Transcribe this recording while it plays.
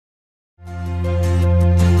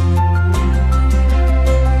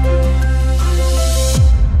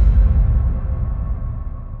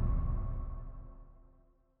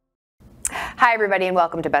Hi, everybody, and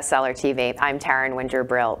welcome to Bestseller TV. I'm Taryn Winter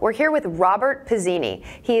Brill. We're here with Robert Pizzini.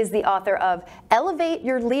 He is the author of Elevate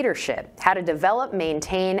Your Leadership, How to Develop,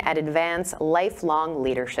 Maintain, and Advance Lifelong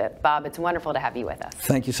Leadership. Bob, it's wonderful to have you with us.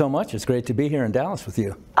 Thank you so much. It's great to be here in Dallas with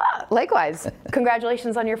you. Likewise.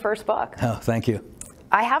 Congratulations on your first book. Oh, thank you.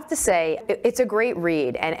 I have to say, it's a great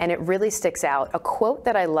read, and it really sticks out. A quote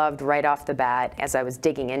that I loved right off the bat as I was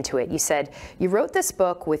digging into it, you said, "You wrote this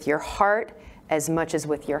book with your heart as much as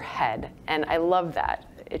with your head." And I love that.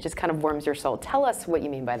 It just kind of warms your soul. Tell us what you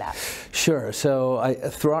mean by that. Sure. So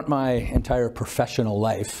throughout my entire professional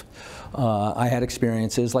life, I had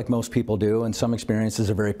experiences like most people do, and some experiences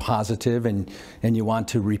are very positive and you want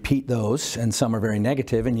to repeat those, and some are very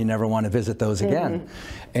negative and you never want to visit those again.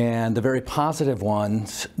 And the very positive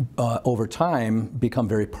ones over time become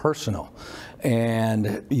very personal,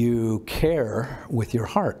 and you care with your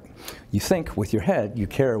heart. You think with your head, you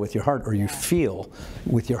care with your heart, or you feel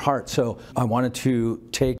with your heart. So I wanted to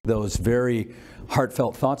take those very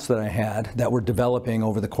heartfelt thoughts that I had that were developing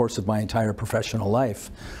over the course of my entire professional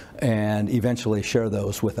life and eventually share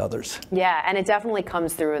those with others. Yeah, and it definitely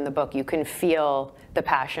comes through in the book. You can feel the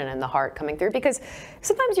passion and the heart coming through, because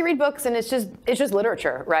sometimes you read books and it's just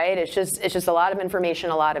literature, right? It's just a lot of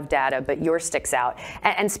information, a lot of data, but yours sticks out.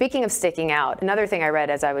 And speaking of sticking out, another thing I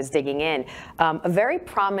read as I was digging in, a very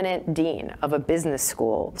prominent dean of a business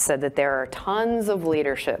school said that there are tons of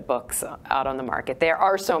leadership books out on the market. There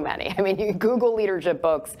are so many. I mean, you Google leadership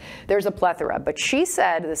books, there's a plethora. But she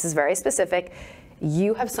said, this is very specific,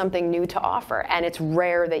 you have something new to offer, and it's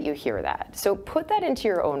rare that you hear that. So put that into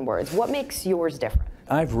your own words. What makes yours different?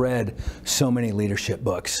 I've read so many leadership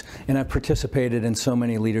books, and I've participated in so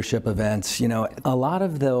many leadership events. You know, a lot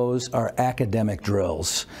of those are academic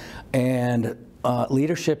drills, and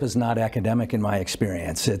leadership is not academic in my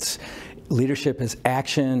experience. Leadership is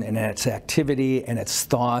action, and it's activity, and it's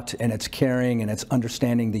thought, and it's caring, and it's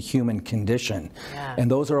understanding the human condition. Yeah. And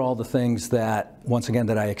those are all the things that, once again,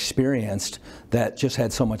 that I experienced that just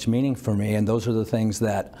had so much meaning for me, and those are the things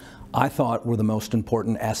that I thought were the most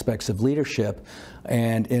important aspects of leadership.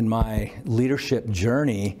 And in my leadership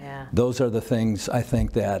journey, those are the things I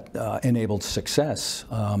think that enabled success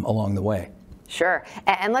along the way. Sure.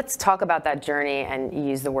 And let's talk about that journey and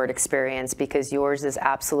use the word experience, because yours is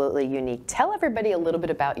absolutely unique. Tell everybody a little bit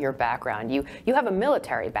about your background. You have a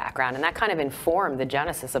military background, and that kind of informed the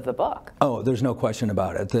genesis of the book. Oh, there's no question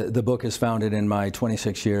about it. The book is founded in my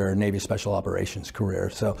 26-year Navy Special Operations career.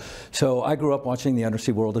 So I grew up watching the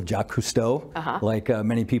undersea world of Jacques Cousteau, like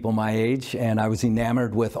many people my age, and I was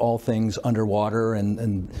enamored with all things underwater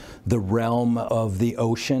and the realm of the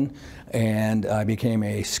ocean. And I became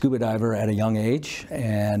a scuba diver at a young age,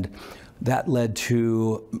 and that led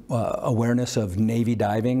to awareness of Navy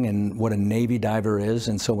diving and what a Navy diver is.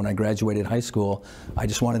 And so when I graduated high school, I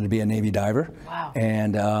just wanted to be a Navy diver. Wow.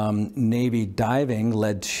 And Navy diving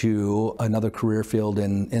led to another career field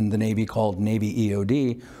in the Navy called Navy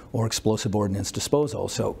EOD, or explosive ordnance disposal.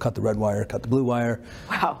 So cut the red wire, cut the blue wire.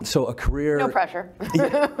 Wow. So a career. No pressure.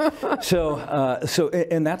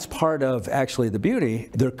 And that's part of actually the beauty.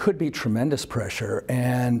 There could be tremendous pressure,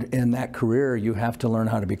 and in that career you have to learn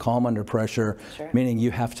how to be calm under pressure, meaning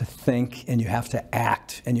you have to think and you have to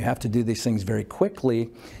act, and you have to do these things very quickly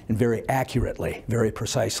and very accurately, very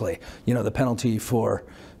precisely. You know, the penalty for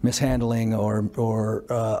mishandling or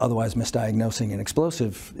otherwise misdiagnosing an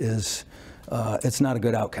explosive is it's not a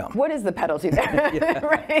good outcome. What is the penalty there,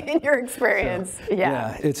 right, in your experience?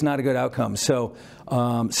 Yeah, it's not a good outcome. So,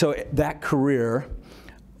 that career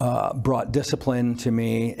brought discipline to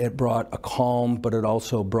me. It brought a calm, but it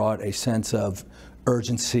also brought a sense of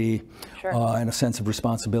urgency, and a sense of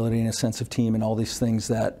responsibility, and a sense of team, and all these things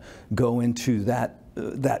that go into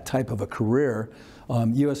that type of a career.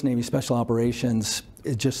 U.S. Navy Special Operations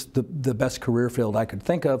is just the best career field I could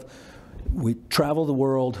think of. We travel the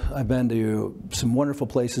world. I've been to some wonderful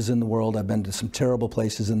places in the world. I've been to some terrible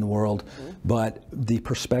places in the world. But the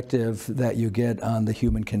perspective that you get on the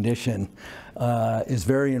human condition is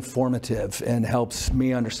very informative and helps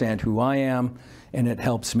me understand who I am, and it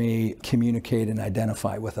helps me communicate and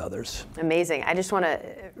identify with others. Amazing. I just want to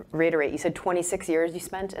reiterate, you said 26 years you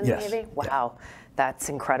spent in the Navy? Wow, that's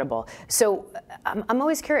incredible. So I'm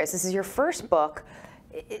always curious, this is your first book.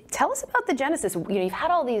 Tell us about the genesis. You know, you've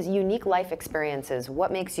had all these unique life experiences.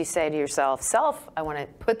 What makes you say to yourself, I want to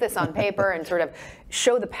put this on paper and sort of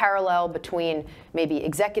show the parallel between maybe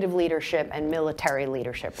executive leadership and military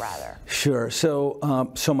leadership, rather? Sure.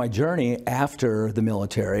 So, so my journey after the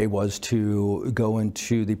military was to go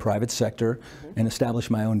into the private sector and establish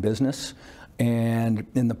my own business. And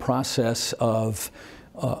in the process of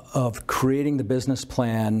creating the business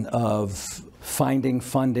plan, of finding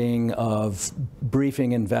funding, of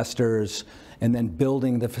briefing investors, and then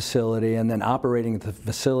building the facility, and then operating the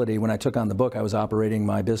facility. When I took on the book, I was operating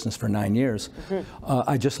my business for 9 years.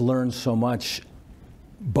 I just learned so much,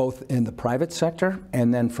 both in the private sector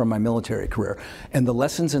and then from my military career. And the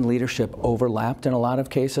lessons in leadership overlapped in a lot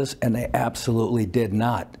of cases, and they absolutely did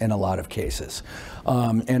not in a lot of cases.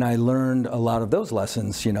 And I learned a lot of those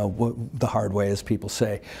lessons, you know, the hard way, as people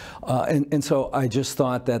say. And so I just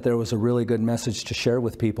thought that there was a really good message to share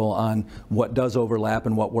with people on what does overlap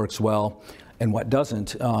and what works well and what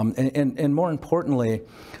doesn't. And more importantly,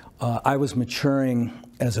 I was maturing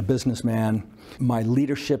as a businessman. My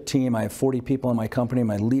leadership team, I have 40 people in my company,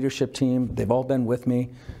 my leadership team, they've all been with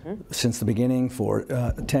me since the beginning for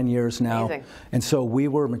 10 years now. Amazing. And so we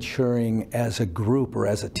were maturing as a group, or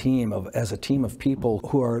as a team of people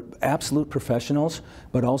who are absolute professionals,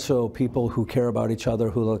 but also people who care about each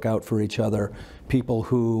other, who look out for each other, people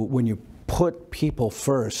who, when you put people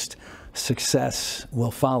first, success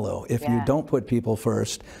will follow. If you don't put people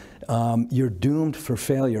first, you're doomed for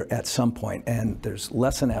failure at some point. And there's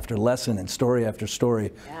lesson after lesson and story after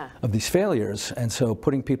story of these failures. And so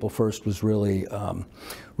putting people first was really,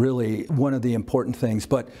 really one of the important things.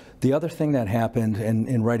 But the other thing that happened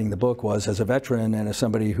in writing the book was, as a veteran and as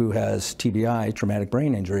somebody who has TBI, traumatic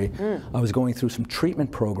brain injury, I was going through some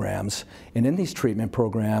treatment programs. And in these treatment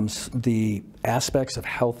programs, the aspects of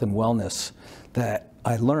health and wellness that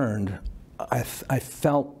I learned, I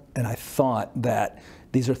felt and I thought that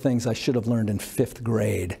these are things I should have learned in 5th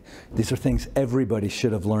grade. These are things everybody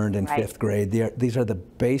should have learned in 5th grade. These are the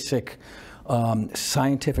basic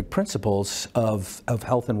scientific principles of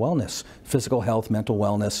health and wellness, physical health, mental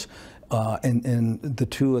wellness, and the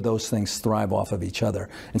two of those things thrive off of each other.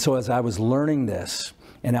 And so as I was learning this,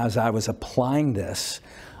 and as I was applying this,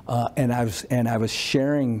 and I was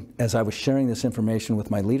sharing this information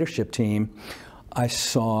with my leadership team, I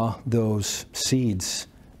saw those seeds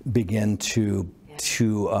begin to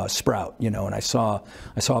sprout, you know, and I saw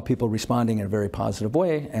people responding in a very positive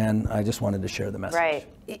way, and I just wanted to share the message. Right.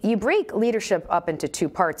 You break leadership up into 2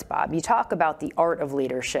 parts, Bob. You talk about the art of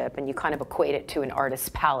leadership, and you kind of equate it to an artist's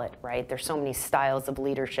palette, right? There's so many styles of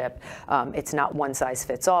leadership. It's not one size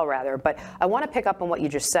fits all, rather. But I want to pick up on what you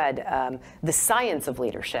just said, the science of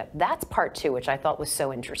leadership. That's part 2, which I thought was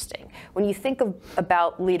so interesting. When you think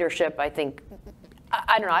about leadership, I think,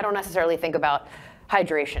 I don't know, I don't necessarily think about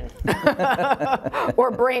hydration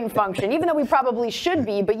or brain function, even though we probably should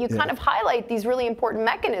be, but you kind of highlight these really important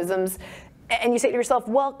mechanisms, and you say to yourself,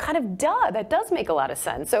 well, kind of duh, that does make a lot of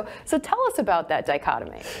sense. So tell us about that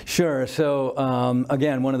dichotomy. Sure. So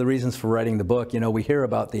again, one of the reasons for writing the book, you know, we hear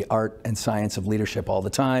about the art and science of leadership all the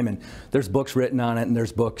time, and there's books written on it, and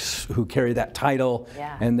there's books who carry that title,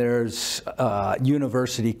 and there's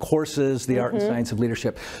university courses, the art and science of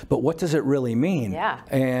leadership. But what does it really mean?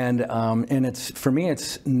 And it's, for me,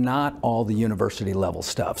 it's not all the university level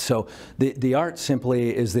stuff. So the art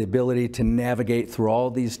simply is the ability to navigate through all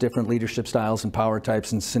these different leadership styles and power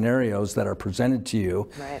types and scenarios that are presented to you,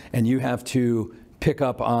 and you have to pick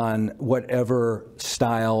up on whatever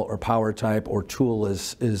style or power type or tool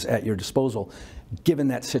is at your disposal given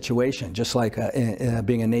that situation. Just like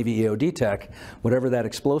being a Navy EOD tech, whatever that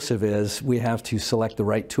explosive is, we have to select the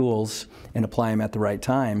right tools and apply them at the right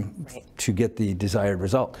time to get the desired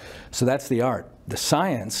result. So that's the art. The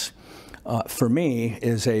science, for me,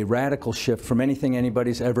 is a radical shift from anything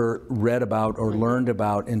anybody's ever read about or learned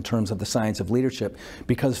about in terms of the science of leadership.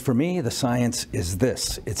 Because for me, the science is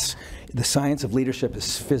this. The science of leadership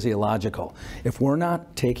is physiological. If we're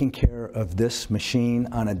not taking care of this machine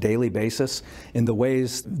on a daily basis in the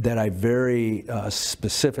ways that I very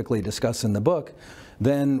specifically discuss in the book,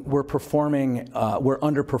 then we're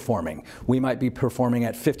underperforming. We might be performing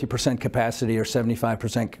at 50% capacity or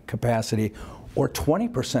 75% capacity or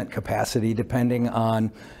 20% capacity, depending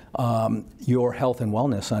on your health and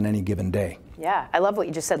wellness on any given day. Yeah, I love what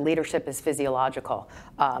you just said, leadership is physiological.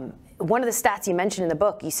 One of the stats you mentioned in the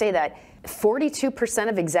book, you say that 42%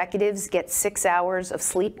 of executives get 6 hours of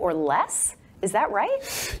sleep or less? Is that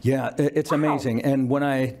right? Yeah, it's amazing. And when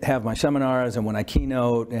I have my seminars and when I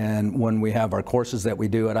keynote and when we have our courses that we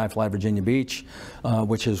do at iFly Virginia Beach,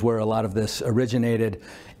 which is where a lot of this originated,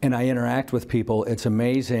 and I interact with people, it's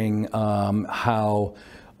amazing how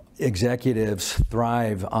executives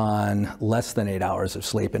thrive on less than 8 hours of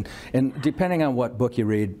sleep. And depending on what book you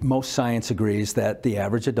read, most science agrees that the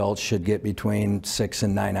average adult should get between 6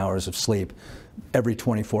 and 9 hours of sleep every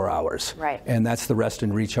 24 hours. Right. And that's the rest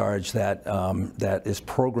and recharge that is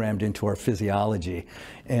programmed into our physiology.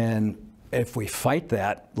 And if we fight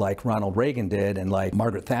that like Ronald Reagan did and like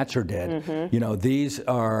Margaret Thatcher did, you know, these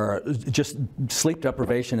are just sleep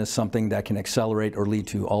deprivation is something that can accelerate or lead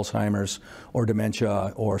to Alzheimer's or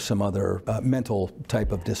dementia or some other mental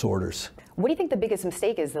type of disorders. What do you think the biggest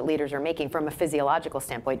mistake is that leaders are making from a physiological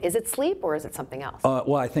standpoint? Is it sleep or is it something else?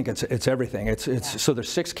 Well, I think it's everything. So there's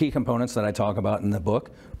 6 key components that I talk about in the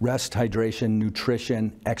book: rest, hydration,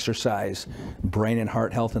 nutrition, exercise, brain and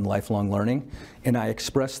heart health, and lifelong learning. And I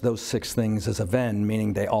express those 6 things as a Venn,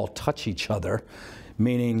 meaning they all touch each other.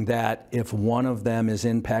 Meaning that if one of them is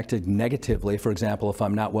impacted negatively, for example, if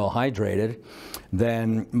I'm not well hydrated,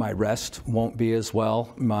 then my rest won't be as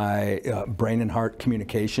well, my brain and heart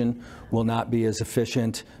communication will not be as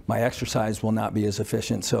efficient, my exercise will not be as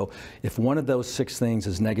efficient. So if one of those 6 things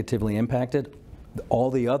is negatively impacted, all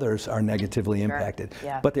the others are negatively impacted.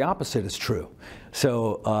 Yeah. But the opposite is true.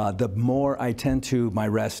 So the more I tend to my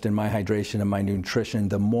rest and my hydration and my nutrition,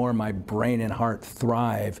 the more my brain and heart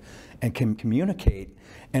thrive and can communicate.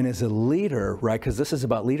 And as a leader, right, because this is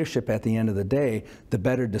about leadership at the end of the day, the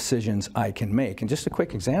better decisions I can make. And just a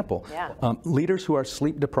quick example, leaders who are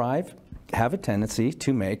sleep deprived have a tendency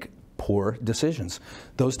to make poor decisions.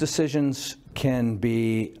 Those decisions can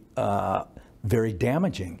be very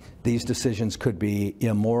damaging. These decisions could be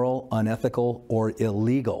immoral, unethical, or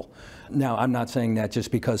illegal. Now, I'm not saying that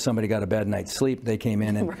just because somebody got a bad night's sleep, they came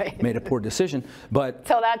in and made a poor decision, but...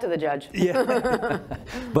 Tell that to the judge. Yeah.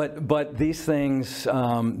 But these things,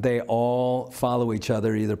 they all follow each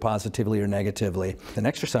other either positively or negatively. An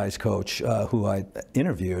exercise coach who I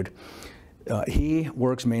interviewed, he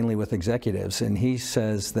works mainly with executives, and he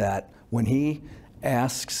says that when he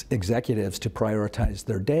asks executives to prioritize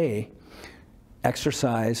their day,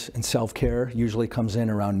 exercise and self-care usually comes in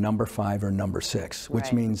around number 5 or number 6,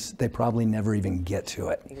 which means they probably never even get to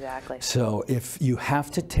it. Exactly. So if you have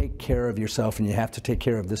to take care of yourself and you have to take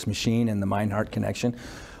care of this machine and the mind-heart connection,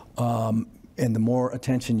 and the more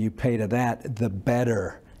attention you pay to that, the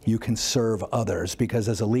better you can serve others, because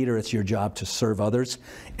as a leader, it's your job to serve others.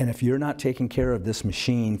 And if you're not taking care of this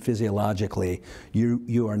machine physiologically,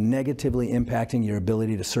 you are negatively impacting your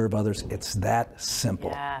ability to serve others. It's that simple.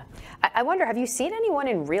 Yeah. I wonder, have you seen anyone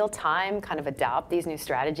in real time kind of adopt these new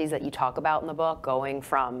strategies that you talk about in the book, going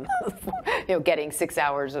from getting 6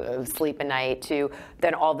 hours of sleep a night to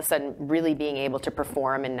then all of a sudden really being able to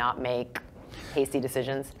perform and not make hasty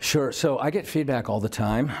decisions? Sure. So I get feedback all the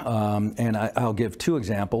time, and I'll give 2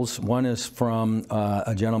 examples. One is from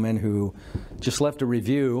a gentleman who just left a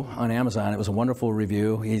review on Amazon. It was a wonderful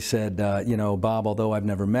review. He said, Bob, although I've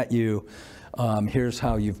never met you, here's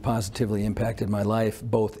how you've positively impacted my life,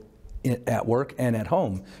 both at work and at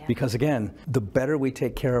home. Because again, the better we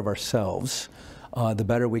take care of ourselves, the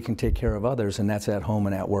better we can take care of others, and that's at home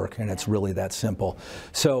and at work, and it's really that simple.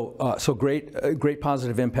 So, great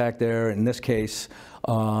positive impact there. In this case,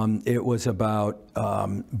 it was about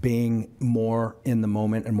being more in the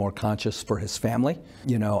moment and more conscious for his family.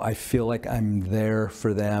 I feel like I'm there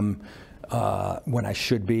for them when I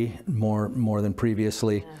should be more than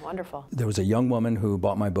previously. Yeah, wonderful. There was a young woman who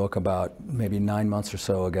bought my book about maybe 9 months or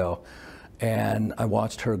so ago. And I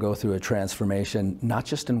watched her go through a transformation, not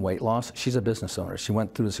just in weight loss. She's a business owner. She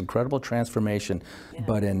went through this incredible transformation,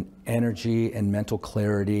 but in energy and mental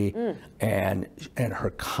clarity, and her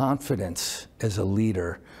confidence as a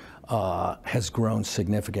leader has grown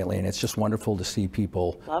significantly, and it's just wonderful to see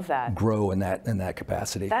people grow in that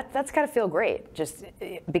capacity. That's got to feel great, just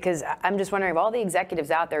because I'm just wondering, of all the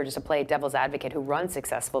executives out there, just to play devil's advocate, who run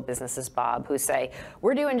successful businesses, Bob, who say,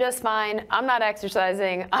 we're doing just fine, I'm not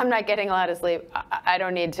exercising, I'm not getting a lot of sleep, I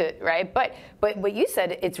don't need to, right? But what you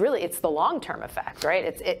said, it's the long-term effect,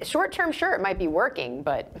 right? Short-term, sure, it might be working,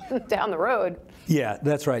 but down the road. Yeah,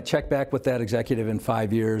 that's right. Check back with that executive in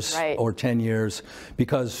 5 years or 10 years,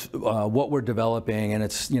 because what we're developing, and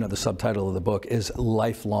it's the subtitle of the book, is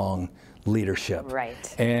lifelong leadership.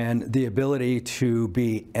 Right. And the ability to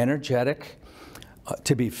be energetic,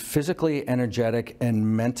 to be physically energetic and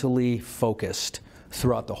mentally focused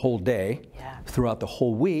throughout the whole day, throughout the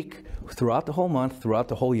whole week, throughout the whole month, throughout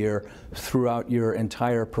the whole year, throughout your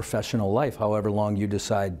entire professional life, however long you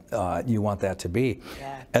decide you want that to be.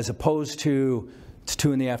 As opposed to, it's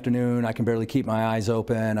 2 in the afternoon, I can barely keep my eyes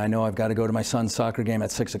open, I know I've got to go to my son's soccer game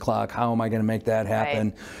at 6 o'clock, how am I going to make that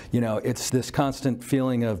happen? It's this constant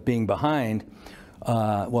feeling of being behind.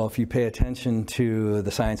 Well, if you pay attention to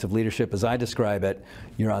the science of leadership as I describe it,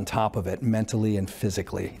 you're on top of it mentally and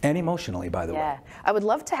physically and emotionally, by the way. Yeah, I would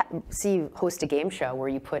love to see you host a game show where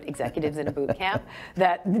you put executives in a boot camp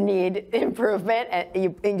that need improvement,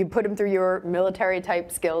 and you put them through your military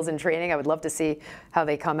type skills and training. I would love to see how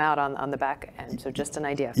they come out on the back end. So just an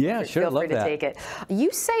idea. Yeah, sure, Feel love free to that. take it.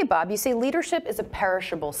 You say, Bob, leadership is a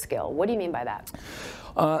perishable skill. What do you mean by that?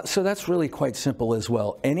 So that's really quite simple as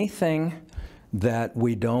well. Anything that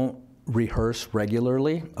we don't rehearse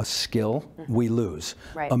regularly, a skill, we lose.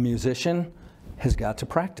 Right. A musician has got to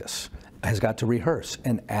practice, has got to rehearse.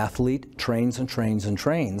 An athlete trains and trains and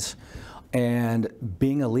trains. And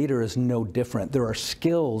being a leader is no different. There are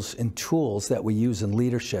skills and tools that we use in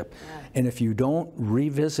leadership. Yeah. And if you don't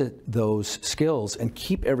revisit those skills and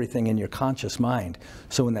keep everything in your conscious mind,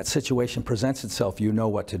 so when that situation presents itself, you know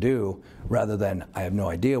what to do, rather than I have no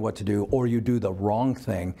idea what to do, or you do the wrong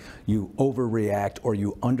thing, you overreact or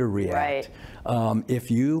you underreact. Right. If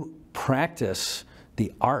you practice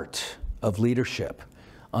the art of leadership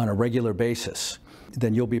on a regular basis,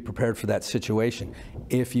 then you'll be prepared for that situation.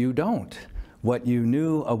 If you don't, what you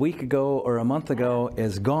knew a week ago or a month ago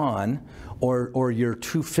is gone, or you're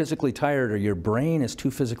too physically tired, or your brain is too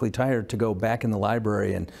physically tired to go back in the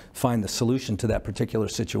library and find the solution to that particular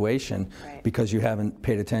situation, right, because you haven't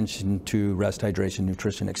paid attention to rest, hydration,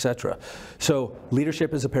 nutrition, etc. So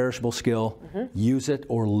leadership is a perishable skill. Use it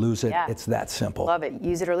or lose it. Yeah. It's that simple. Love it.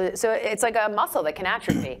 Use it or lose it. So it's like a muscle that can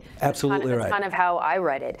atrophy. Absolutely that's kind of how I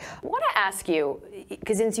read it. I want to ask you,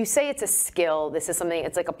 because since you say it's a skill, this is something,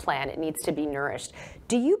 it's like a plant, it needs to be nourished.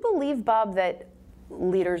 Do you believe, Bob, that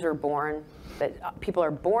leaders are born, that people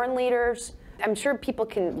are born leaders? I'm sure people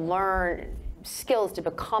can learn skills to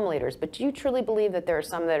become leaders, but do you truly believe that there are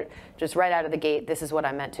some that just right out of the gate, this is what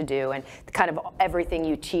I'm meant to do, and kind of everything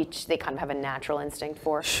you teach, they kind of have a natural instinct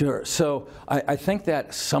for? Sure. So I think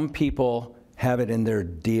that some people have it in their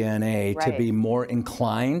DNA, right, to be more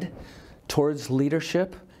inclined towards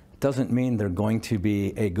leadership. Doesn't mean they're going to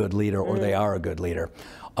be a good leader or they are a good leader.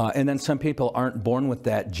 And then some people aren't born with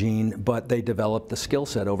that gene, but they develop the skill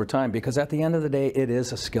set over time, because at the end of the day, it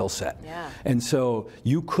is a skill set. Yeah. And so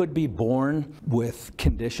you could be born with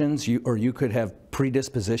conditions, or you could have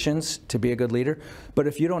predispositions to be a good leader, but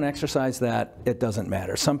if you don't exercise that, it doesn't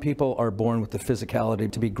matter. Some people are born with the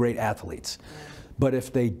physicality to be great athletes. Yeah. But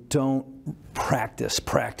if they don't practice,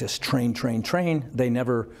 train, they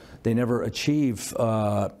never achieve,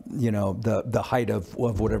 the height of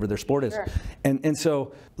whatever their sport is. Sure. And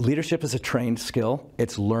so leadership is a trained skill.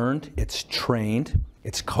 It's learned, it's trained,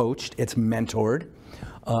 it's coached, it's mentored,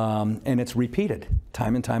 and it's repeated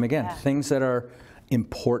time and time again. Yeah. Things that are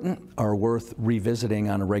important are worth revisiting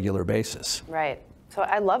on a regular basis. Right. So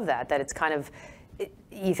I love that it's kind of,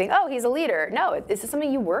 you think, oh, he's a leader. No, this is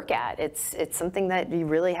something you work at. It's something that you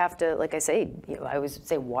really have to, like I say, I always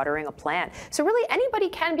say watering a plant. So really anybody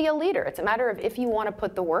can be a leader. It's a matter of if you want to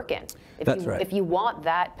put the work in. That's right. If you want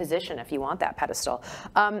that position, if you want that pedestal.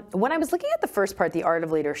 When I was looking at the first part, the art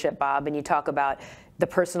of leadership, Bob, and you talk about the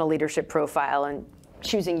personal leadership profile and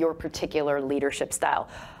choosing your particular leadership style,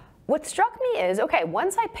 what struck me is, okay,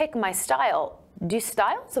 once I pick my style, do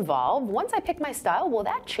styles evolve? Once I pick my style, will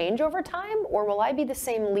that change over time, or will I be the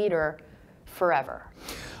same leader forever?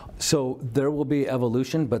 So there will be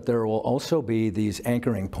evolution, but there will also be these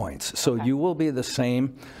anchoring points. So you will be the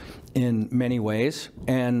same in many ways,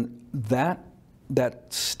 and that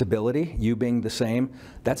stability, you being the same,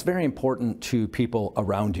 that's very important to people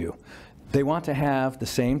around you. They want to have the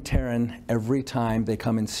same Taryn every time they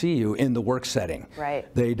come and see you in the work setting. Right.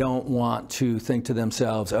 They don't want to think to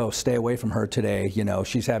themselves, oh, stay away from her today,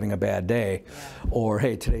 she's having a bad day. Yeah. Or,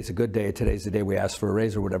 hey, today's a good day, today's the day we asked for a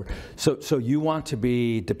raise or whatever. So you want to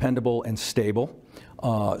be dependable and stable.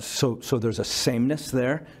 So there's a sameness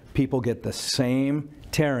there. People get the same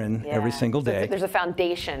Taryn every single day. So there's a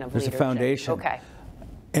foundation of leadership. There's a foundation. Okay.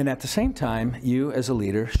 And at the same time, you as a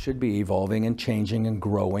leader should be evolving and changing and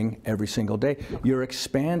growing every single day. You're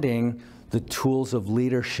expanding the tools of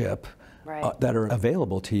leadership that are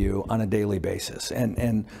available to you on a daily basis.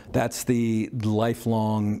 And that's the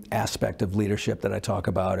lifelong aspect of leadership that I talk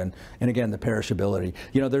about. And again, the perishability.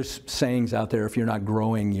 There's sayings out there, if you're not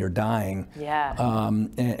growing, you're dying. Yeah.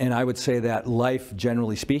 And I would say that life,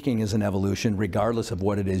 generally speaking, is an evolution, regardless of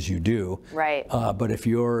what it is you do. Right. But if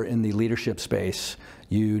you're in the leadership space,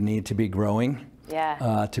 you need to be growing,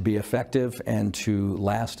 to be effective, and to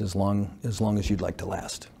last as long as you'd like to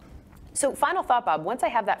last. So final thought, Bob, once I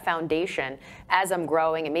have that foundation, as I'm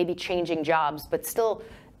growing and maybe changing jobs, but still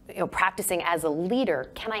practicing as a leader,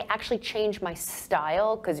 can I actually change my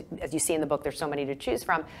style? Because as you see in the book, there's so many to choose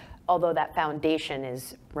from, although that foundation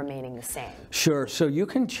is remaining the same. Sure. So you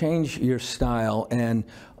can change your style, and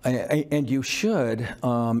you should,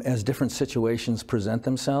 as different situations present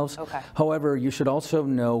themselves. Okay. However, you should also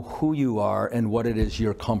know who you are and what it is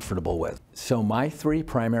you're comfortable with. So my three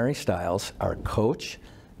primary styles are coach,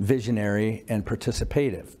 visionary, and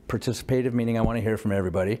participative. Participative meaning I want to hear from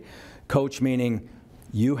everybody. Coach meaning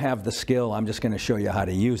you have the skill, I'm just going to show you how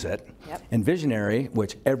to use it. Yep. And visionary,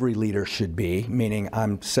 which every leader should be, meaning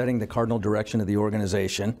I'm setting the cardinal direction of the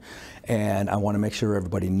organization, and I want to make sure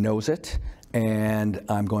everybody knows it, and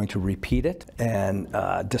I'm going to repeat it and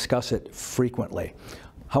discuss it frequently.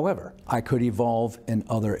 However, I could evolve in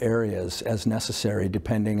other areas as necessary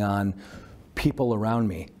depending on people around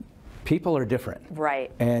me. People are different.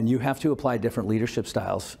 Right. And you have to apply different leadership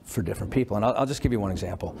styles for different people. And I'll just give you one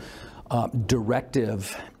example.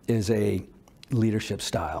 Directive is a leadership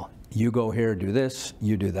style. You go here, do this,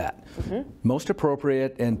 you do that. Mm-hmm. Most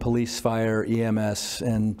appropriate in police, fire, EMS,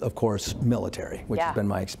 and of course, military, which has been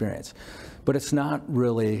my experience. But it's not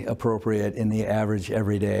really appropriate in the average,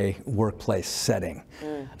 everyday workplace setting.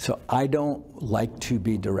 So I don't like to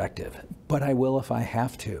be directive, but I will if I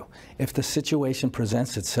have to. If the situation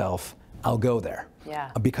presents itself, I'll go there.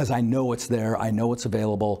 Yeah. Because I know it's there, I know it's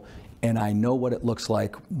available, and I know what it looks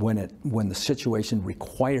like when the situation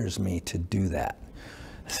requires me to do that.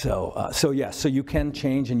 So you can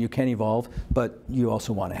change and you can evolve, but you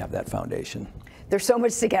also want to have that foundation. There's so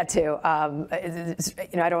much to get to. I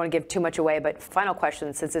don't want to give too much away, but final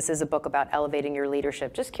question, since this is a book about elevating your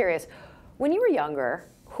leadership, just curious, when you were younger,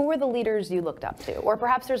 who were the leaders you looked up to? Or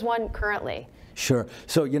perhaps there's one currently. Sure.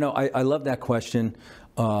 So, I love that question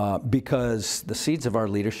because the seeds of our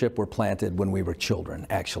leadership were planted when we were children,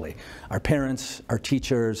 actually. Our parents, our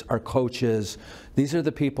teachers, our coaches, these are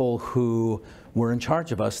the people who were in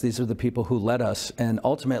charge of us. These are the people who led us. And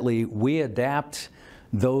ultimately, we adapt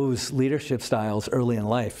those leadership styles early in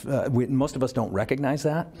life. Most of us don't recognize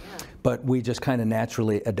that, but we just kind of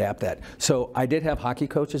naturally adapt that. So I did have hockey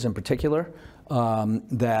coaches in particular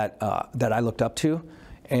that I looked up to,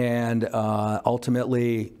 and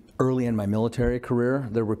ultimately, early in my military career,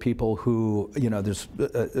 there were people who,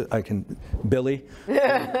 Billy,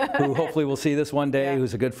 who hopefully will see this one day,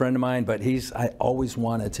 who's a good friend of mine, but I always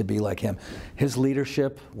wanted to be like him. His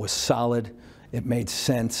leadership was solid. It made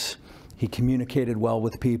sense. He communicated well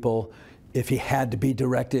with people. If he had to be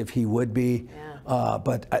directive, he would be.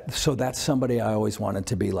 So that's somebody I always wanted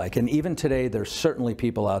to be like. And even today, there's certainly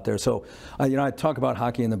people out there. So, I talk about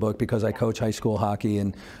hockey in the book because I coach high school hockey,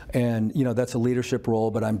 and that's a leadership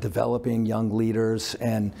role. But I'm developing young leaders,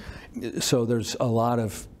 and so there's a lot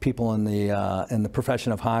of people in the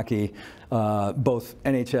profession of hockey, both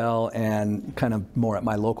NHL and kind of more at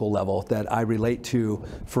my local level, that I relate to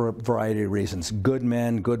for a variety of reasons. Good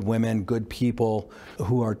men, good women, good people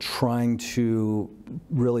who are trying to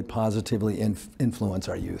really positively influence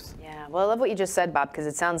our youth. Yeah, well, I love what you just said, Bob, because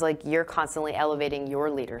it sounds like you're constantly elevating your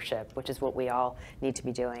leadership, which is what we all need to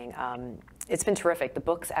be doing. It's been terrific. The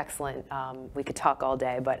book's excellent. We could talk all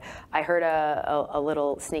day, but I heard a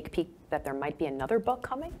little sneak peek that there might be another book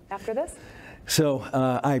coming after this. So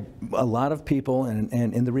a lot of people, and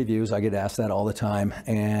in the reviews, I get asked that all the time,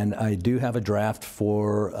 and I do have a draft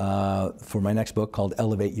for my next book called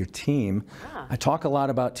Elevate Your Team. I talk a lot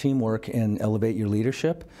about teamwork and elevate your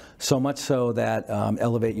leadership, so much so that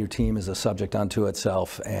Elevate Your Team is a subject unto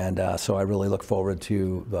itself, and so I really look forward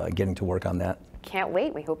to getting to work on that. Can't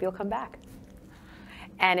wait. We hope you'll come back.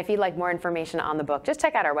 And if you'd like more information on the book, just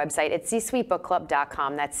check out our website. It's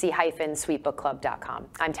csweetbookclub.com. That's c-sweetbookclub.com.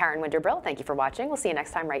 I'm Taryn Winter Brill. Thank you for watching. We'll see you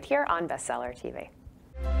next time right here on Bestseller TV.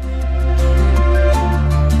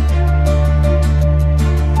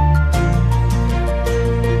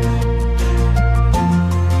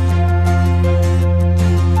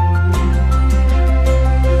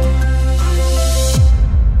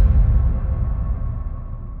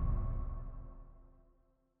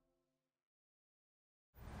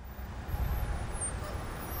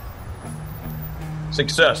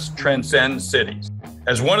 Success transcends cities.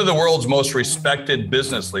 As one of the world's most respected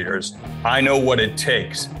business leaders, I know what it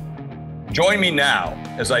takes. Join me now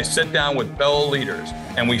as I sit down with fellow leaders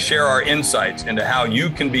and we share our insights into how you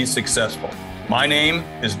can be successful. My name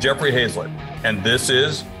is Jeffrey Hazlett, and this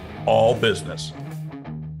is All Business.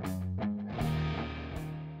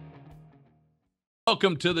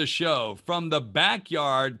 Welcome to the show. From the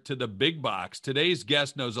backyard to the big box, today's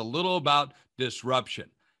guest knows a little about disruption.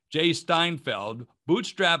 Jay Steinfeld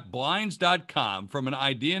bootstrapped Blinds.com from an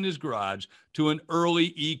idea in his garage to an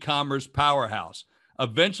early e-commerce powerhouse.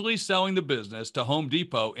 eventually selling the business to Home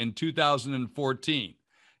Depot in 2014.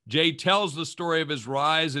 Jay tells the story of his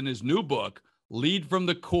rise in his new book, Lead from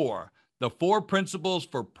the Core, The 4 Principles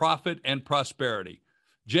for Profit and Prosperity.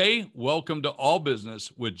 Jay, welcome to All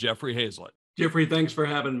Business with Jeffrey Hazlett. Jeffrey, thanks for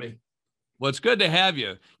having me. Well, it's good to have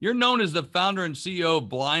you. You're known as the founder and CEO of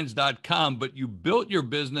Blinds.com, but you built your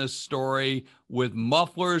business story with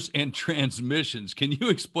mufflers and transmissions. Can you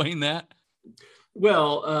explain that?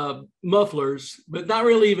 Well, mufflers, but not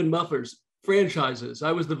really even mufflers, franchises.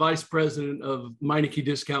 I was the vice president of Meineke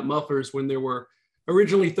Discount Mufflers when there were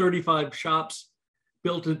originally 35 shops,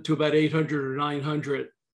 built it to about 800 or 900.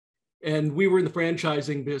 And we were in the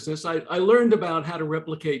franchising business. I learned about how to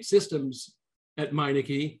replicate systems at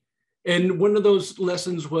Meineke. And one of those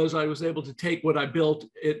lessons was I was able to take what I built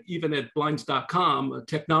even at Blinds.com, a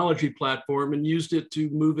technology platform, and used it to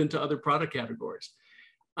move into other product categories.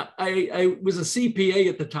 I was a CPA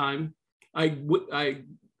at the time. I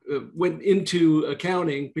went into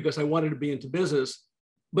accounting because I wanted to be into business,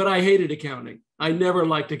 but I hated accounting. I never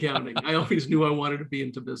liked accounting. I always knew I wanted to be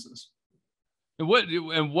into business. And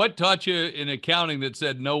what taught you in accounting that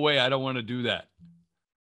said, no way, I don't want to do that?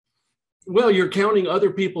 Well, you're counting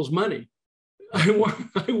other people's money. I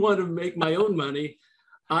want to make my own money.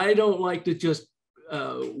 I don't like to just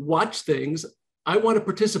watch things. I want to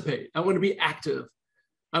participate. I want to be active.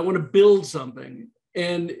 I want to build something.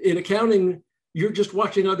 And in accounting, you're just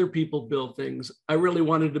watching other people build things. I really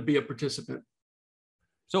wanted to be a participant.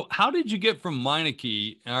 So how did you get from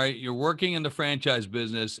Meineke? All right, you're working in the franchise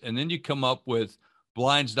business, and then you come up with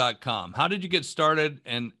Blinds.com. How did you get started,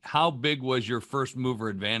 and how big was your first mover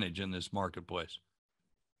advantage in this marketplace?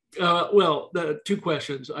 Well, two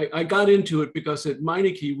questions. I got into it because at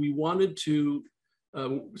Meineke, we wanted to,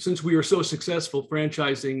 since we were so successful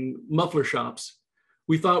franchising muffler shops,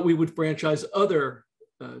 we thought we would franchise other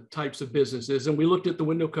types of businesses. And we looked at the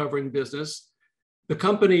window covering business. The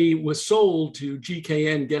company was sold to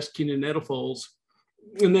GKN, Guest Keenan Edifolds.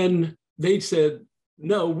 And then they said,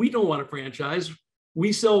 no, we don't want to franchise.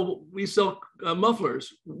 We sell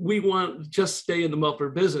mufflers. We want to just stay in the muffler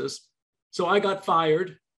business. So I got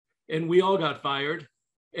fired, and we all got fired.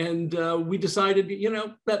 And we decided,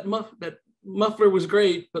 that muffler was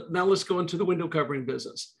great, but now let's go into the window covering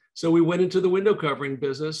business. So we went into the window covering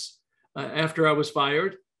business after I was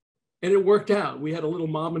fired, and it worked out. We had a little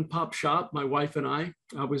mom and pop shop, my wife and I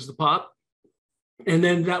was the pop. And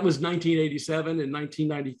then that was 1987. In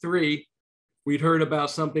 1993, we'd heard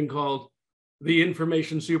about something called the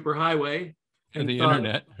information superhighway. And the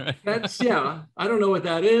internet. Right? I don't know what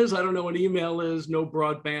that is. I don't know what email is, no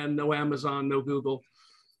broadband, no Amazon, no Google.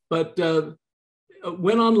 But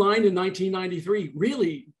went online in 1993,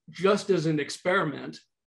 really just as an experiment,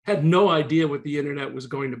 had no idea what the internet was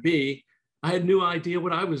going to be. I had no idea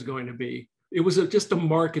what I was going to be. It was just a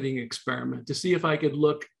marketing experiment to see if I could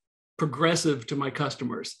look progressive to my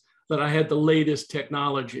customers, that I had the latest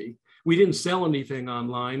technology. We didn't sell anything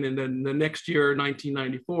online. And then the next year,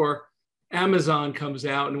 1994, Amazon comes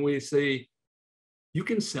out and we say, you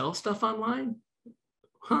can sell stuff online?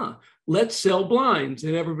 Let's sell blinds.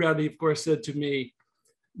 And everybody, of course, said to me,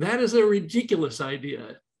 that is a ridiculous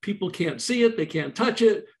idea. People can't see it. They can't touch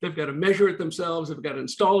it. They've got to measure it themselves. They've got to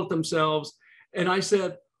install it themselves. And I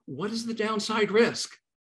said, what is the downside risk?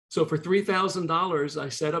 So for $3,000, I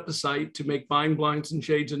set up a site to make buying blinds and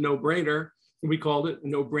shades a no-brainer. We called it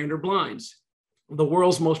No Brainer Blinds, the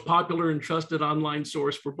world's most popular and trusted online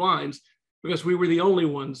source for blinds, because we were the only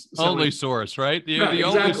ones. Only source, right? The exactly.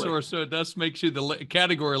 only source. So that makes you the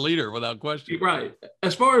category leader without question. Right.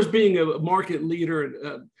 As far as being a market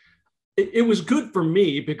leader, it was good for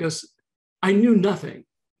me because I knew nothing.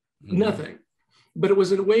 But it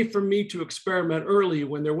was a way for me to experiment early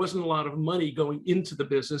when there wasn't a lot of money going into the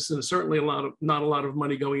business, and certainly not a lot of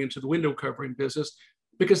money going into the window covering business,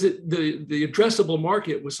 because the addressable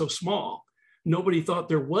market was so small. Nobody thought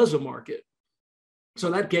there was a market.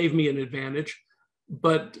 So that gave me an advantage.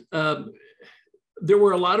 But there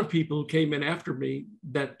were a lot of people who came in after me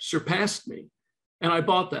that surpassed me, and I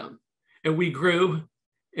bought them. And we grew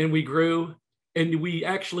and we grew, and we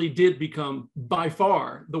actually did become by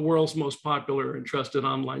far the world's most popular and trusted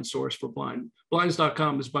online source for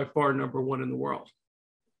Blinds.com is by far #1 in the world.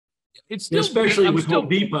 It's still, especially with Home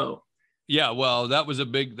Depot. Yeah, well, that was a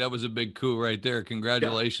big coup right there.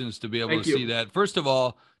 Congratulations to be able to see that. First of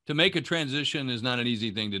all, to make a transition is not an easy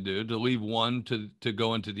thing to do, to leave one to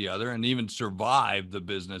go into the other and even survive the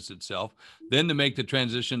business itself, then to make the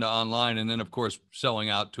transition to online, and then, of course, selling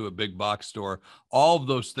out to a big box store. All of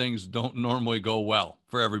those things don't normally go well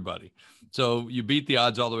for everybody. So you beat the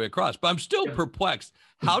odds all the way across. But I'm still perplexed.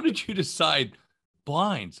 How did you decide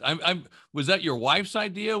blinds. Was that your wife's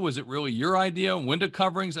idea? Was it really your idea? Window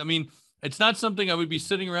coverings? I mean, it's not something I would be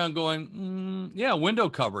sitting around going, yeah, window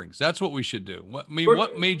coverings. That's what we should do. What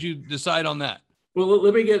made you decide on that? Well,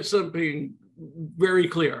 let me get something very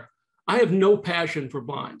clear. I have no passion for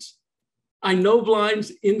blinds. I know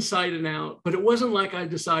blinds inside and out, but it wasn't like I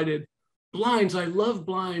decided blinds. I love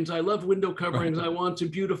window coverings. Right. I want to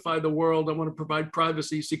beautify the world. I want to provide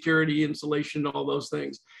privacy, security, insulation, all those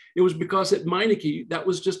things. It was because at Meineke, that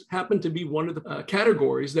was just happened to be one of the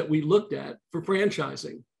categories that we looked at for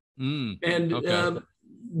franchising.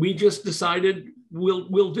 We just decided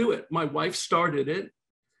we'll do it. My wife started it.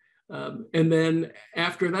 And then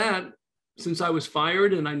after that, since I was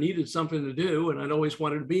fired and I needed something to do, and I'd always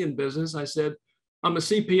wanted to be in business, I said, I'm a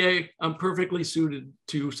CPA. I'm perfectly suited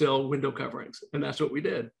to sell window coverings. And that's what we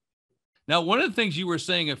did. Now, one of the things you were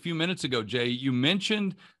saying a few minutes ago, Jay, you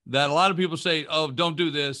mentioned that a lot of people say, oh, don't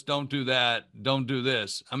do this, don't do that, don't do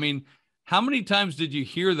this. I mean, how many times did you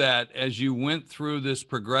hear that as you went through this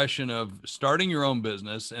progression of starting your own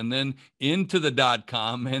business and then into the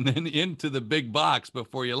 .com and then into the big box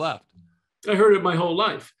before you left? I heard it my whole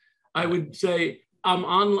life. I would say, I'm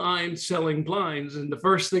online selling blinds. And the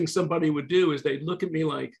first thing somebody would do is they'd look at me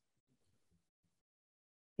like,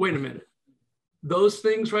 wait a minute, those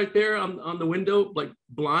things right there on the window, like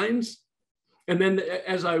blinds? And then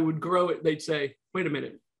as I would grow it, they'd say, wait a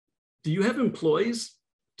minute, do you have employees?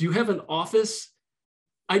 Do you have an office?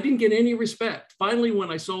 I didn't get any respect. Finally,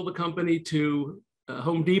 when I sold the company to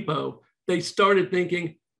Home Depot, they started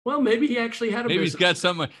thinking, well, maybe he actually had a business. He's got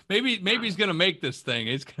something. Maybe he's going to make this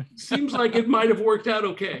thing. Seems like it might have worked out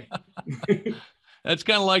okay. That's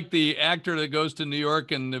kind of like the actor that goes to New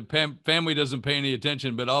York and the family doesn't pay any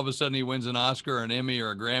attention, but all of a sudden he wins an Oscar or an Emmy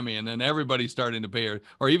or a Grammy, and then everybody's starting to pay her,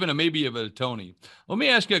 or even maybe a Tony. Let me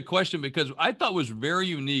ask you a question because I thought was very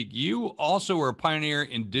unique. You also were a pioneer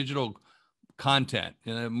in digital content,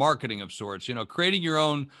 marketing of sorts, creating your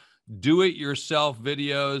own do-it-yourself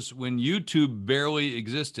videos when YouTube barely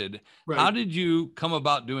existed. Right. How did you come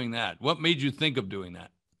about doing that? What made you think of doing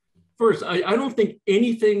that? First, I don't think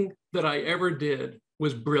anything that I ever did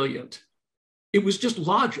was brilliant. It was just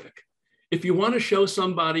logic. If you want to show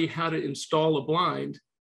somebody how to install a blind,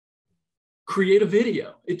 create a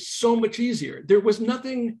video. It's so much easier. There was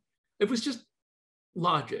nothing, it was just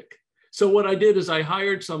logic. So what I did is I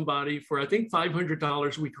hired somebody for, I think,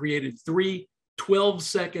 $500. We created 3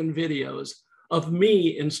 12-second videos of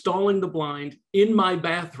me installing the blind in my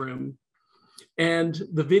bathroom. And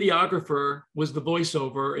the videographer was the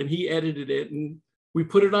voiceover and he edited it and we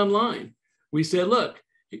put it online. We said, look,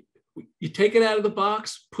 you take it out of the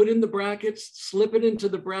box, put in the brackets, slip it into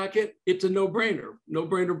the bracket. It's a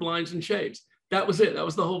no-brainer blinds and shades. That was it. That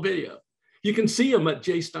was the whole video. You can see them at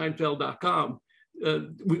jsteinfeld.com.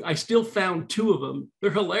 I still found 2 of them. They're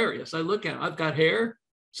hilarious. I look at them. I've got hair,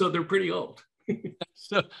 so they're pretty old.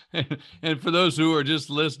 So, and for those who are just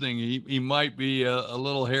listening, he might be a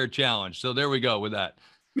little hair challenged. So there we go with that.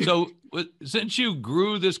 So since you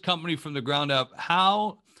grew this company from the ground up,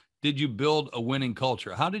 how did you build a winning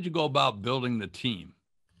culture? How did you go about building the team?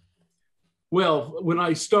 Well, when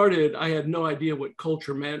I started, I had no idea what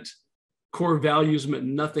culture meant. Core values meant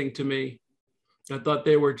nothing to me. I thought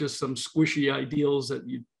they were just some squishy ideals that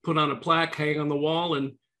you put on a plaque, hang on the wall,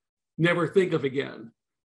 and never think of again.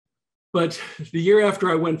 But the year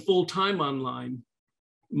after I went full-time online,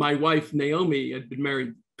 my wife, Naomi, had been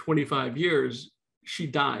married 25 years. She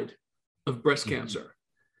died of breast cancer.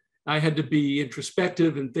 I had to be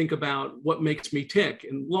introspective and think about what makes me tick.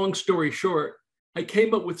 And long story short, I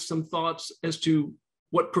came up with some thoughts as to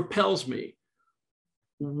what propels me,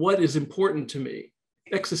 what is important to me,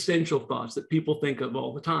 existential thoughts that people think of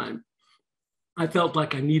all the time. I felt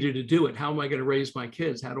like I needed to do it. How am I going to raise my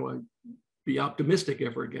kids? How do I be optimistic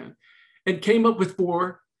ever again? And came up with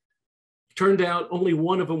 4. Turned out only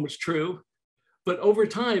one of them was true. But over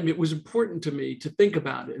time, it was important to me to think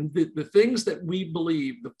about it. And the things that we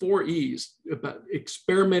believe, the 4 E's, about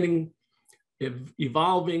experimenting,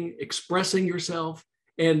 evolving, expressing yourself,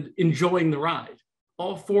 and enjoying the ride.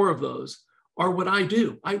 All 4 of those are what I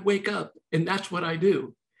do. I wake up and that's what I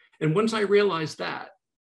do. And once I realized that,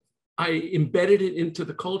 I embedded it into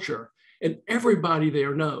the culture. And everybody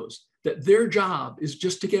there knows that their job is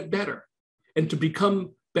just to get better and to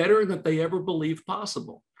become better than they ever believed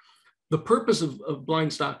possible. The purpose of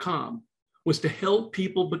blinds.com was to help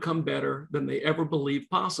people become better than they ever believed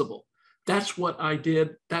possible. That's what I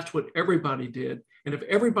did. That's what everybody did. And if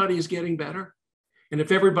everybody is getting better, and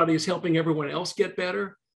if everybody is helping everyone else get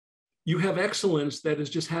better, you have excellence that is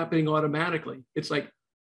just happening automatically. It's like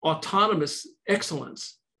autonomous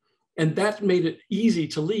excellence. And that made it easy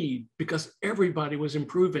to lead because everybody was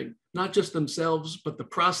improving, not just themselves, but the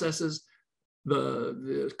processes,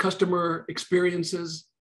 the customer experiences,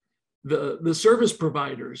 the service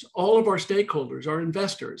providers, all of our stakeholders, our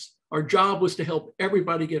investors. Our job was to help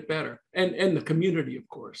everybody get better, and the community, of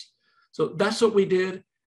course. So that's what we did.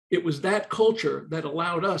 It was that culture that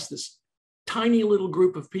allowed us, this tiny little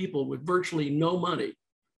group of people with virtually no money,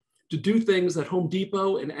 to do things that Home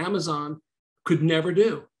Depot and Amazon could never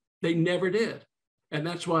do. They never did. And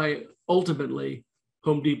that's why ultimately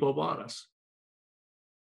Home Depot bought us.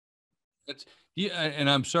 Yeah, and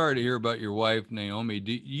I'm sorry to hear about your wife, Naomi.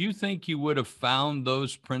 Do you think you would have found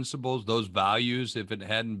those principles, those values, if it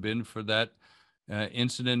hadn't been for that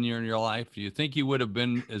incident in your life? Do you think you would have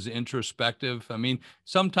been as introspective? I mean,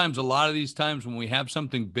 sometimes, a lot of these times when we have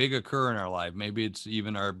something big occur in our life, maybe it's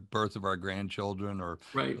even our birth of our grandchildren, or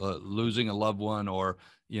right. Losing a loved one, or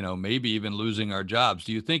maybe even losing our jobs.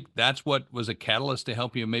 Do you think that's what was a catalyst to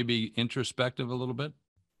help you maybe introspective a little bit?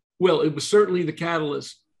 Well, it was certainly the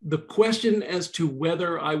catalyst. The question as to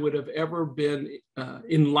whether I would have ever been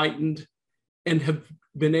enlightened and have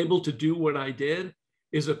been able to do what I did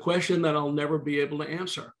is a question that I'll never be able to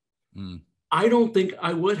answer. I don't think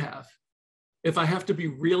I would have. If I have to be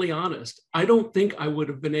really honest, I don't think I would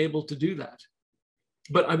have been able to do that.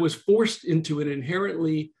 But I was forced into an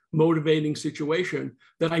inherently motivating situation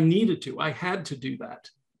that I needed to. I had to do that.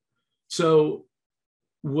 So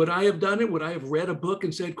would I have done it? Would I have read a book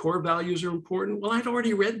and said core values are important? Well, I'd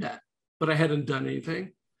already read that, but I hadn't done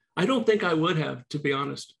anything. I don't think I would have, to be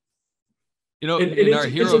honest.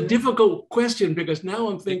 It's a difficult question because now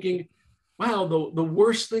I'm thinking, wow, the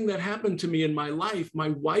worst thing that happened to me in my life, my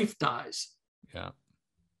wife dies. Yeah.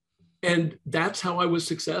 And that's how I was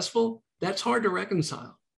successful. That's hard to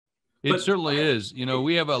reconcile. It certainly is.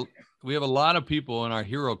 We have a lot of people in our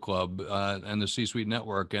Hero Club and the C-Suite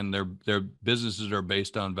Network, and their businesses are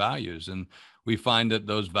based on values. And we find that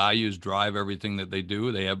those values drive everything that they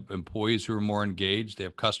do. They have employees who are more engaged. They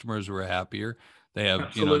have customers who are happier. They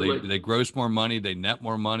have, they gross more money. They net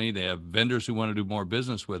more money. They have vendors who want to do more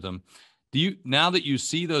business with them. Now that you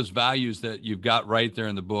see those values that you've got right there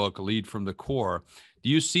in the book, Lead from the Core, do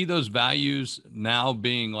you see those values now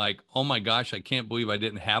being like, oh my gosh, I can't believe I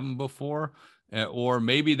didn't have them before? Or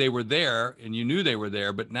maybe they were there and you knew they were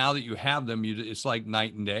there, but now that you have them, it's like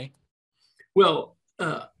night and day? Well,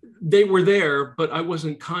 they were there, but I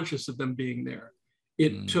wasn't conscious of them being there.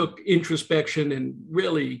 It took introspection and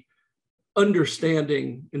really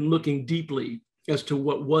understanding and looking deeply as to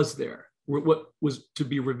what was there, what was to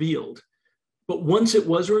be revealed. But once it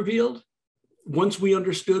was revealed, once we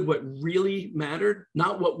understood what really mattered,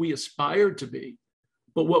 not what we aspired to be,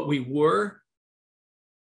 but what we were,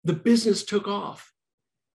 the business took off.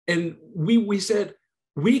 And we said,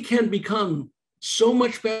 we can become so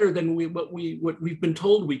much better than what we've been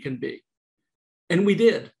told we can be. And we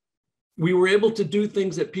did. We were able to do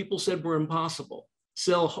things that people said were impossible.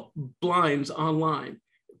 Sell blinds online,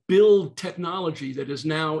 build technology that is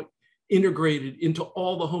now integrated into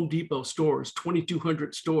all the Home Depot stores,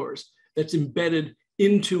 2,200 stores, that's embedded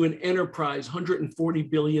into an enterprise $140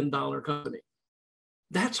 billion company.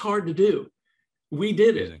 That's hard to do. We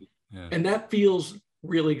did it. Yeah. And that feels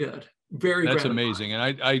really good. Very That's gratifying. Amazing.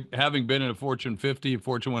 And I having been in a Fortune 50,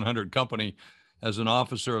 Fortune 100 company, as an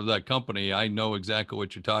officer of that company, I know exactly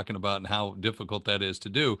what you're talking about and how difficult that is to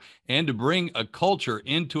do, and to bring a culture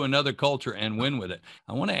into another culture and win with it.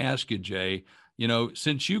 I want to ask you, Jay,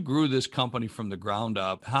 since you grew this company from the ground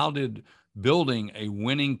up, how did building a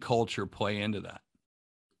winning culture play into that?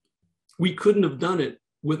 We couldn't have done it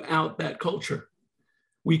without that culture.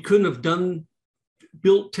 We couldn't have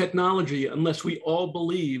built technology unless we all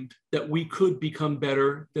believed that we could become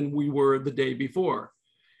better than we were the day before.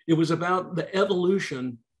 It was about the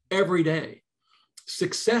evolution every day.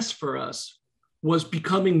 Success for us was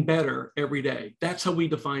becoming better every day. That's how we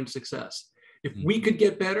define success. If we could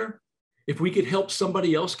get better, if we could help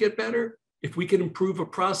somebody else get better, if we could improve a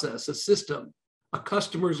process, a system, a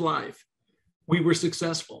customer's life, we were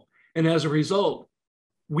successful. And as a result,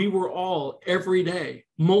 we were all every day,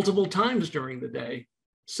 multiple times during the day,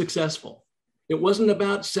 successful. It wasn't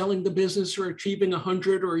about selling the business or achieving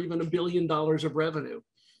 100 or even $1 billion of revenue.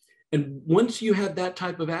 And once you had that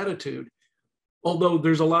type of attitude, although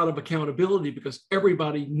there's a lot of accountability because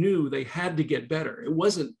everybody knew they had to get better. It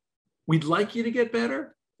wasn't, we'd like you to get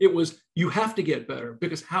better. It was, you have to get better,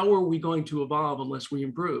 because how are we going to evolve unless we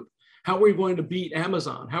improve? How are we going to beat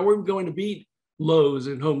Amazon? How are we going to beat Lowe's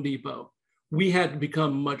and Home Depot? We had to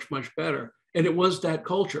become much, much better. And it was that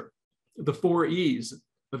culture, the 4 E's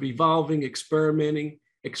of evolving, experimenting,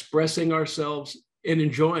 expressing ourselves, and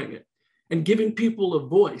enjoying it, and giving people a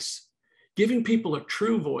voice. giving people a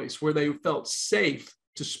true voice where they felt safe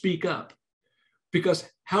to speak up. Because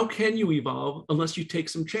how can you evolve unless you take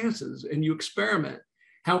some chances and you experiment?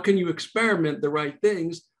 How can you experiment the right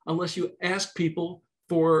things unless you ask people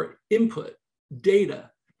for input,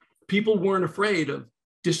 data? People weren't afraid of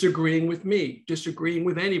disagreeing with me, disagreeing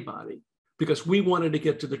with anybody, because we wanted to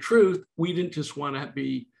get to the truth. We didn't just want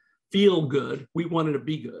to feel good. We wanted to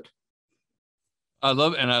be good. I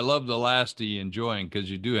love the last E, enjoying,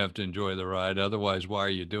 because you do have to enjoy the ride. Otherwise, why are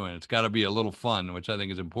you doing it? It's got to be a little fun, which I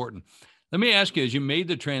think is important. Let me ask you, as you made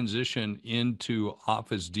the transition into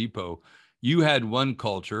Office Depot, you had one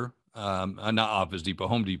culture, not Office Depot,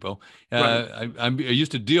 Home Depot. Right. I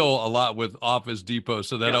used to deal a lot with Office Depot,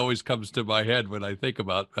 so that always comes to my head when I think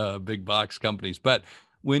about big box companies. But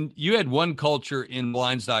when you had one culture in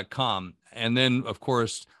blinds.com, and then, of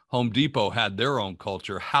course, Home Depot had their own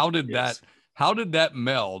culture, how did that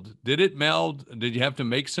meld? Did it meld? Did you have to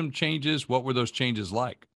make some changes? What were those changes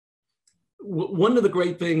like? One of the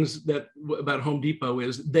great things about Home Depot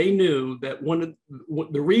is they knew that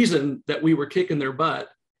the reason that we were kicking their butt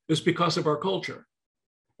is because of our culture.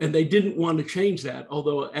 And they didn't want to change that.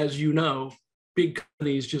 Although, as you know, big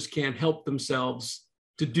companies just can't help themselves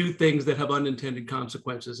to do things that have unintended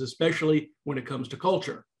consequences, especially when it comes to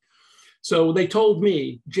culture. So they told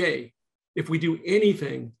me, Jay, if we do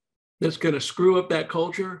anything that's going to screw up that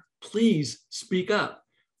culture, please speak up.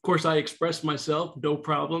 Of course, I expressed myself, no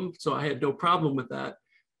problem. So I had no problem with that.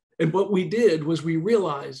 And what we did was we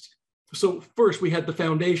realized, so first we had the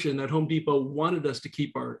foundation that Home Depot wanted us to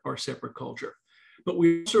keep our separate culture. But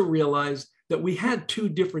we also realized that we had two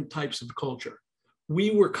different types of culture. We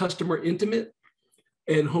were customer intimate,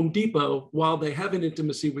 and Home Depot, while they have an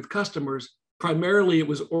intimacy with customers, primarily it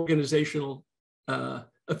was organizational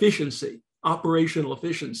efficiency, operational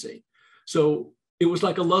efficiency. So it was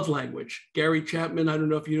like a love language. Gary Chapman, I don't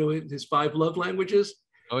know if you know his 5 love languages.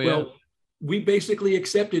 Oh, yeah. Well, we basically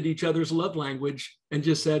accepted each other's love language and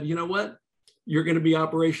just said, you know what? You're going to be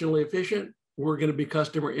operationally efficient. We're going to be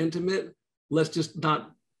customer intimate. Let's just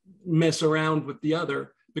not mess around with the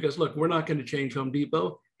other, because look, we're not going to change Home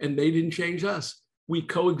Depot, and they didn't change us. We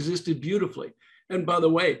coexisted beautifully. And by the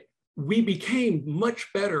way, we became much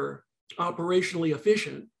better operationally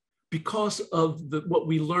efficient because of what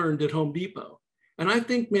we learned at Home Depot. And I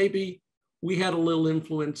think maybe we had a little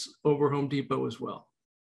influence over Home Depot as well.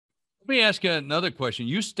 Let me ask you another question.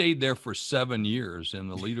 You stayed there for 7 years in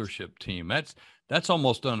the leadership team. That's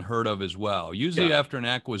almost unheard of as well. Usually after an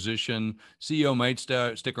acquisition, CEO might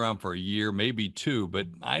stick around for a year, maybe 2, but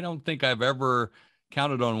I don't think I've ever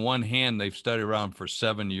counted on one hand they've stayed around for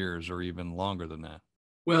 7 years or even longer than that.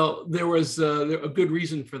 Well, there was a good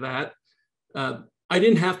reason for that. I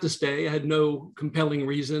didn't have to stay. I had no compelling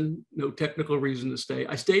reason, no technical reason to stay.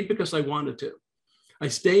 I stayed because I wanted to. I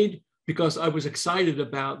stayed because I was excited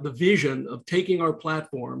about the vision of taking our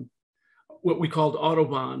platform, what we called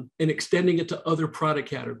Autobahn, and extending it to other product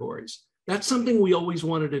categories. That's something we always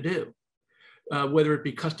wanted to do, whether it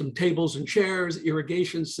be custom tables and chairs,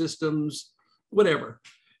 irrigation systems, whatever.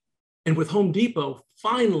 And with Home Depot,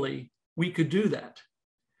 finally, we could do that.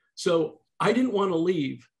 So I didn't want to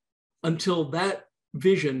leave until that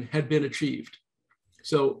vision had been achieved.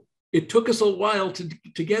 So it took us a while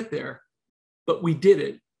to get there, but we did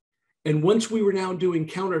it. And once we were now doing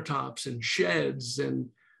countertops and sheds and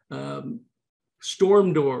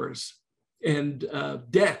storm doors and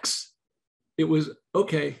decks, it was,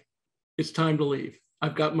 okay, it's time to leave.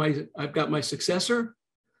 I've got my successor.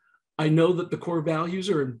 I know that the core values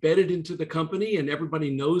are embedded into the company and everybody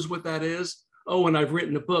knows what that is. Oh, and I've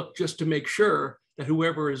written a book just to make sure that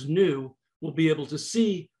whoever is new will be able to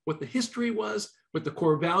see what the history was, what the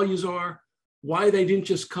core values are, why they didn't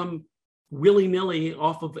just come willy-nilly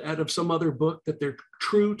out of some other book, that they're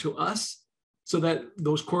true to us, so that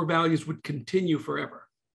those core values would continue forever.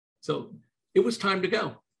 So it was time to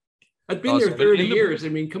go. I'd been there 30 years. I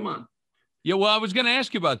mean, come on. Yeah, well, I was going to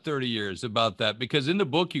ask you about 30 years about that, because in the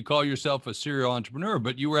book you call yourself a serial entrepreneur,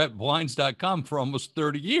 but you were at blinds.com for almost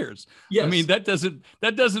 30 years. Yes. I mean, that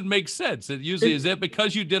doesn't make sense. Is that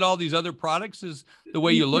because you did all these other products, is the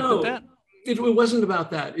way you looked at that? It wasn't about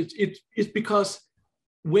that. It's because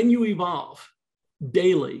when you evolve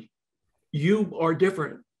daily, you are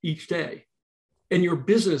different each day, and your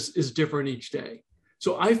business is different each day.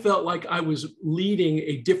 So I felt like I was leading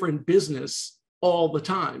a different business all the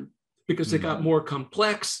time, because it got more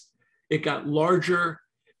complex, it got larger,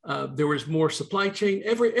 there was more supply chain,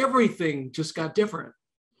 everything just got different.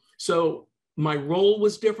 So my role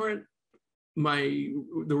was different, the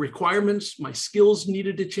requirements, my skills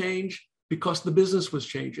needed to change because the business was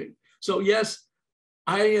changing. So yes,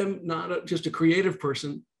 I am not just a creative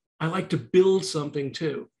person, I like to build something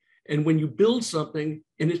too. And when you build something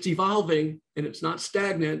and it's evolving and it's not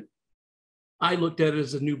stagnant, I looked at it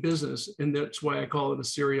as a new business. And that's why I call it a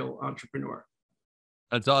serial entrepreneur.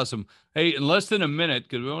 That's awesome. Hey, in less than a minute,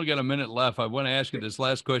 because we only got a minute left, I want to ask you this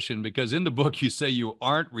last question, because in the book you say you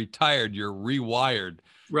aren't retired, you're rewired.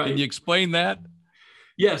 Right. Can you explain that?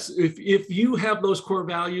 Yes. If you have those core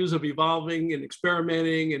values of evolving and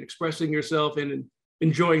experimenting and expressing yourself and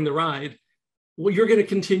enjoying the ride, well, you're going to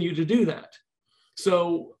continue to do that.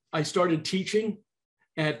 So I started teaching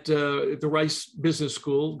at the Rice Business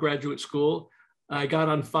School, graduate school. I got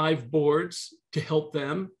on 5 boards to help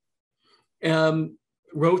them.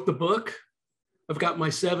 Wrote the book. I've got my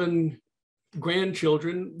 7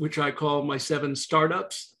 grandchildren, which I call my 7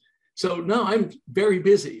 startups. So no, I'm very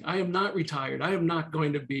busy. I am not retired. I am not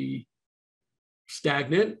going to be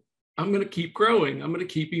stagnant. I'm going to keep growing. I'm going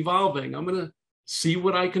to keep evolving. I'm going to see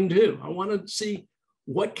what I can do. I want to see,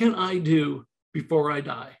 what can I do before I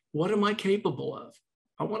die? What am I capable of?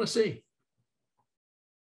 I want to see.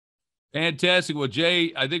 Fantastic. Well,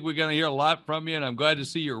 Jay, I think we're going to hear a lot from you, and I'm glad to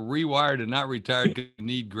see you're rewired and not retired. You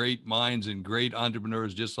need great minds and great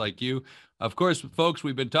entrepreneurs just like you. Of course, folks,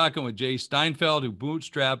 we've been talking with Jay Steinfeld, who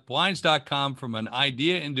bootstrapped Blinds.com from an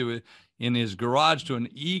idea in his garage to an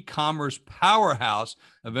e-commerce powerhouse,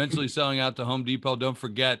 eventually selling out to Home Depot. Don't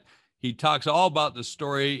forget, he talks all about the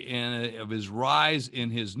story of his rise in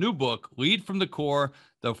his new book, Lead from the Core,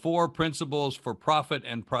 The 4 Principles for Profit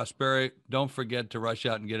and Prosperity. Don't forget to rush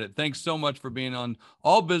out and get it. Thanks so much for being on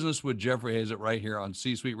All Business with Jeffrey Hazlett right here on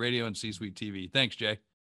C-Suite Radio and C-Suite TV. Thanks, Jay.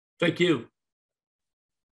 Thank you.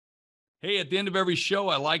 Hey, at the end of every show,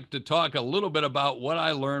 I like to talk a little bit about what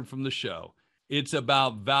I learned from the show. It's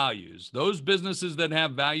about values. Those businesses that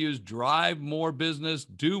have values drive more business,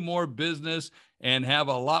 do more business, and have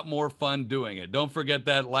a lot more fun doing it. Don't forget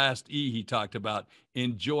that last E he talked about,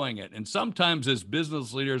 enjoying it. And sometimes as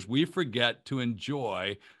business leaders, we forget to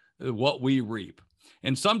enjoy what we reap.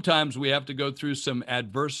 And sometimes we have to go through some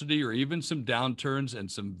adversity or even some downturns and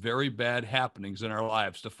some very bad happenings in our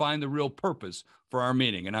lives to find the real purpose for our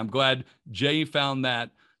meaning. And I'm glad Jay found that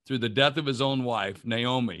through the death of his own wife,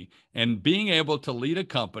 Naomi, and being able to lead a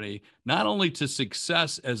company, not only to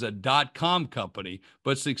success as a .com company,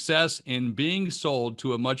 but success in being sold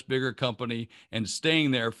to a much bigger company and staying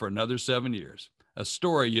there for another 7 years. A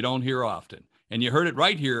story you don't hear often. And you heard it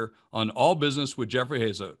right here on All Business with Jeffrey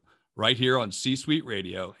Hazlett, right here on C-Suite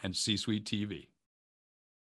Radio and C-Suite TV.